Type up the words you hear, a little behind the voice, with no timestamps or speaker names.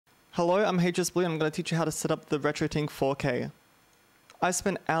Hello, I'm HSBlue and I'm going to teach you how to set up the Tink 4K. I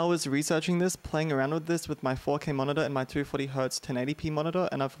spent hours researching this, playing around with this with my 4K monitor and my 240Hz 1080p monitor,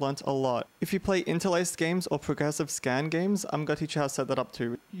 and I've learnt a lot. If you play interlaced games or progressive scan games, I'm going to teach you how to set that up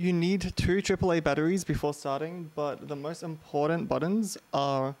too. You need 2 AAA batteries before starting, but the most important buttons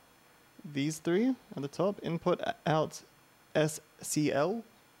are these 3 at the top: input, out, SCL,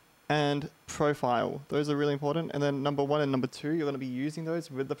 and profile. Those are really important. And then number 1 and number 2, you're going to be using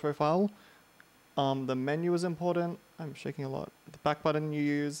those with the profile. The menu is important. I'm shaking a lot. The back button you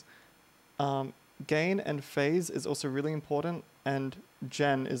use. Gain and phase is also really important, and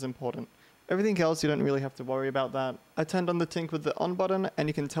gen is important. Everything else, you don't really have to worry about that. I turned on the Tink with the on button, and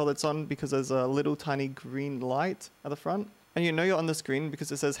you can tell it's on because there's a little tiny green light at the front. And you know you're on the screen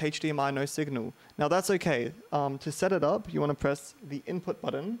because it says HDMI no signal. Now that's okay. To set it up, you want to press the input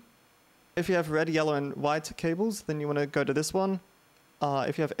button. If you have red, yellow, and white cables, then you want to go to this one.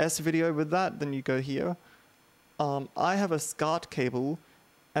 If you have S video with that, then you go here. I have a SCART cable,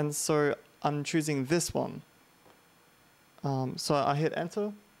 and so I'm choosing this one. So I hit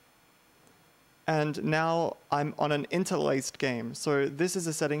enter, and now I'm on an interlaced game. So this is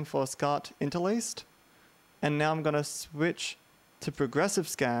a setting for SCART interlaced, and now I'm going to switch to progressive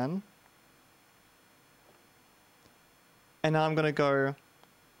scan, and now I'm going to go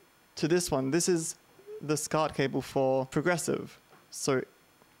to this one. This is the SCART cable for progressive. So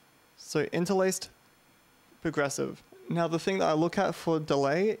interlaced, progressive. Now the thing that I look at for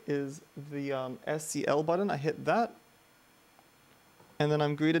delay is the SCL button. I hit that, and then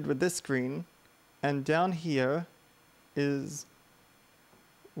I'm greeted with this screen, and down here is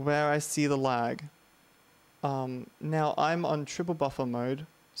where I see the lag. Now I'm on triple buffer mode,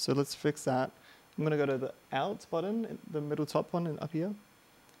 so let's fix that. I'm gonna go to the out button, the middle top one, and up here,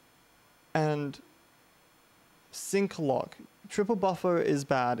 and sync lock. Triple buffer is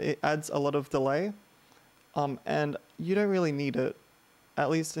bad. It adds a lot of delay, and you don't really need it. At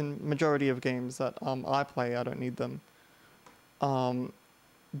least in majority of games that I play, I don't need them.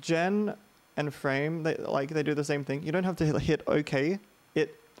 Gen and frame, they do the same thing. You don't have to hit OK.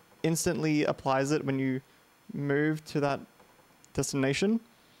 It instantly applies it when you move to that destination.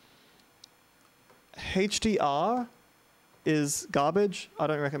 HDR is garbage. I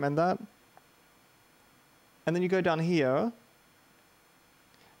don't recommend that. And then you go down here,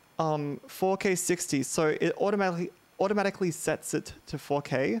 4K 60, so it automatically sets it to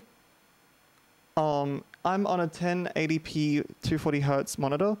 4K. I'm on a 1080p 240Hz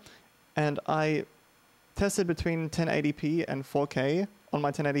monitor, and I tested between 1080p and 4K on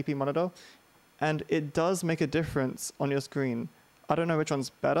my 1080p monitor, and it does make a difference on your screen. I don't know which one's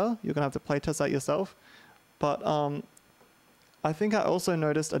better. You're gonna have to play test that yourself, but I think I also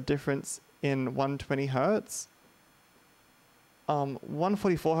noticed a difference in 120 Hz.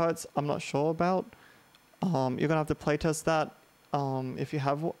 144 Hz, I'm not sure about. You're gonna have to playtest that if you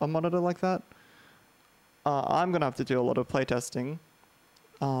have a monitor like that. I'm gonna have to do a lot of playtesting.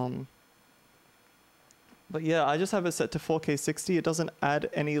 But yeah, I just have it set to 4K 60. It doesn't add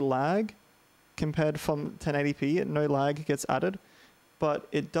any lag compared from 1080p. No lag gets added, but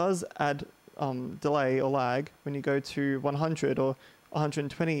it does add delay or lag when you go to 100 or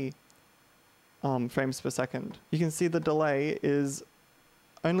 120 frames per second. You can see the delay is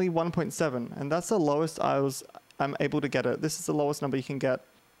only 1.7, and that's the lowest I'm able to get it. This is the lowest number you can get.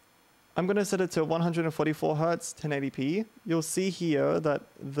 I'm going to set it to 144 Hz 1080p. You'll see here that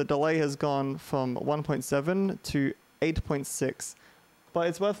the delay has gone from 1.7 to 8.6. But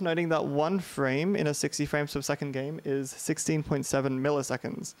it's worth noting that 1 frame in a 60 frames per second game is 16.7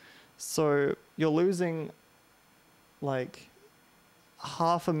 milliseconds. So you're losing like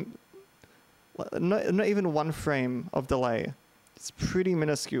not even 1 frame of delay. It's pretty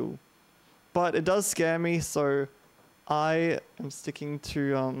minuscule, but it does scare me, so I am sticking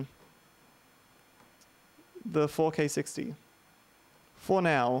to the 4K 60 for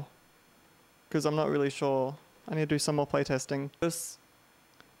now, because I'm not really sure. I need to do some more playtesting.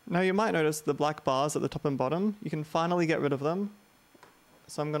 Now you might notice the black bars at the top and bottom. You can finally get rid of them.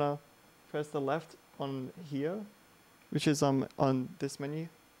 So I'm gonna press the left on here, which is on this menu.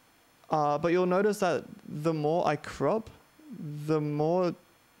 But you'll notice that the more I crop, the more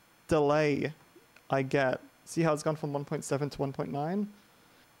delay I get. See how it's gone from 1.7 to 1.9?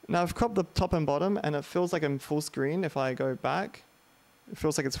 Now I've cropped the top and bottom, and it feels like I'm full screen. If I go back, it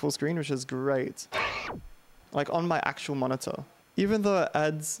feels like it's full screen, which is great. Like on my actual monitor. Even though it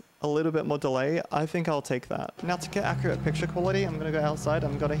adds a little bit more delay, I think I'll take that. Now to get accurate picture quality, I'm gonna go outside.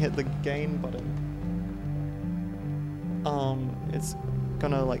 I'm gonna hit the gain button. It's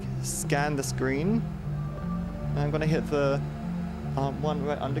gonna like scan the screen, and I'm gonna hit the one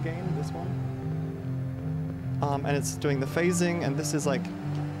right under game, this one. And it's doing the phasing, and this is like,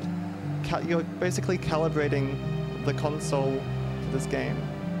 you're basically calibrating the console for this game.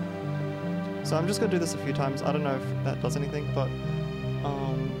 So I'm just gonna do this a few times. I don't know if that does anything, but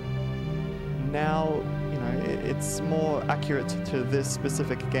now, you know, it's more accurate to this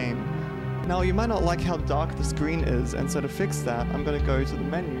specific game. Now, you might not like how dark the screen is, and so to fix that, I'm gonna go to the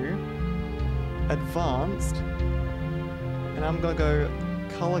menu, Advanced, and I'm gonna go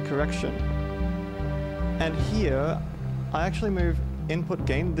Color Correction. And here, I actually move Input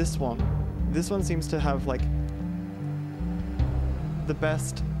Gain, this one. This one seems to have like the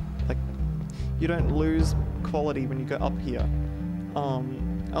best, like, you don't lose quality when you go up here.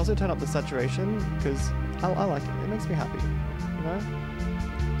 I also turn up the saturation because I like it. It makes me happy, you know?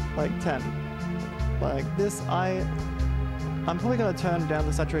 Like 10. Like this, I'm probably gonna turn down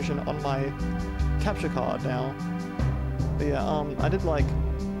the saturation on my capture card now. But yeah, I did like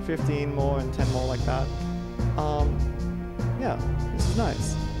 15 more and 10 more like that. Yeah, this is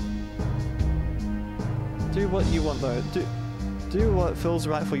nice. Do what you want though. Do what feels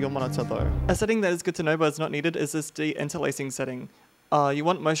right for your monitor though. A setting that is good to know but is not needed is this de-interlacing setting. You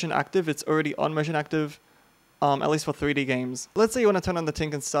want motion active, it's already on motion active, at least for 3D games. Let's say you want to turn on the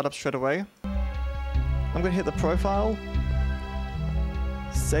Tink and start up straight away. I'm going to hit the profile,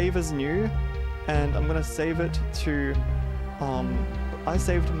 save as new, and I'm going to save it to, I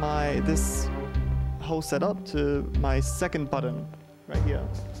saved this whole setup to my second button right here.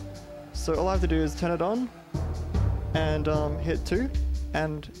 So all I have to do is turn it on and hit 2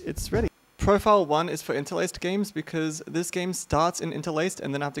 and it's ready. Profile 1 is for interlaced games because this game starts in interlaced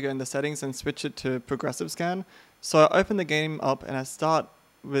and then I have to go in the settings and switch it to progressive scan. So I open the game up and I start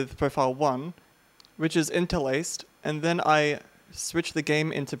with profile 1, which is interlaced, and then I switch the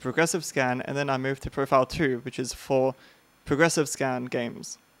game into progressive scan and then I move to profile 2, which is for progressive scan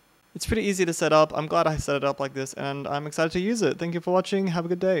games. It's pretty easy to set up. I'm glad I set it up like this and I'm excited to use it. Thank you for watching. Have a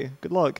good day. Good luck.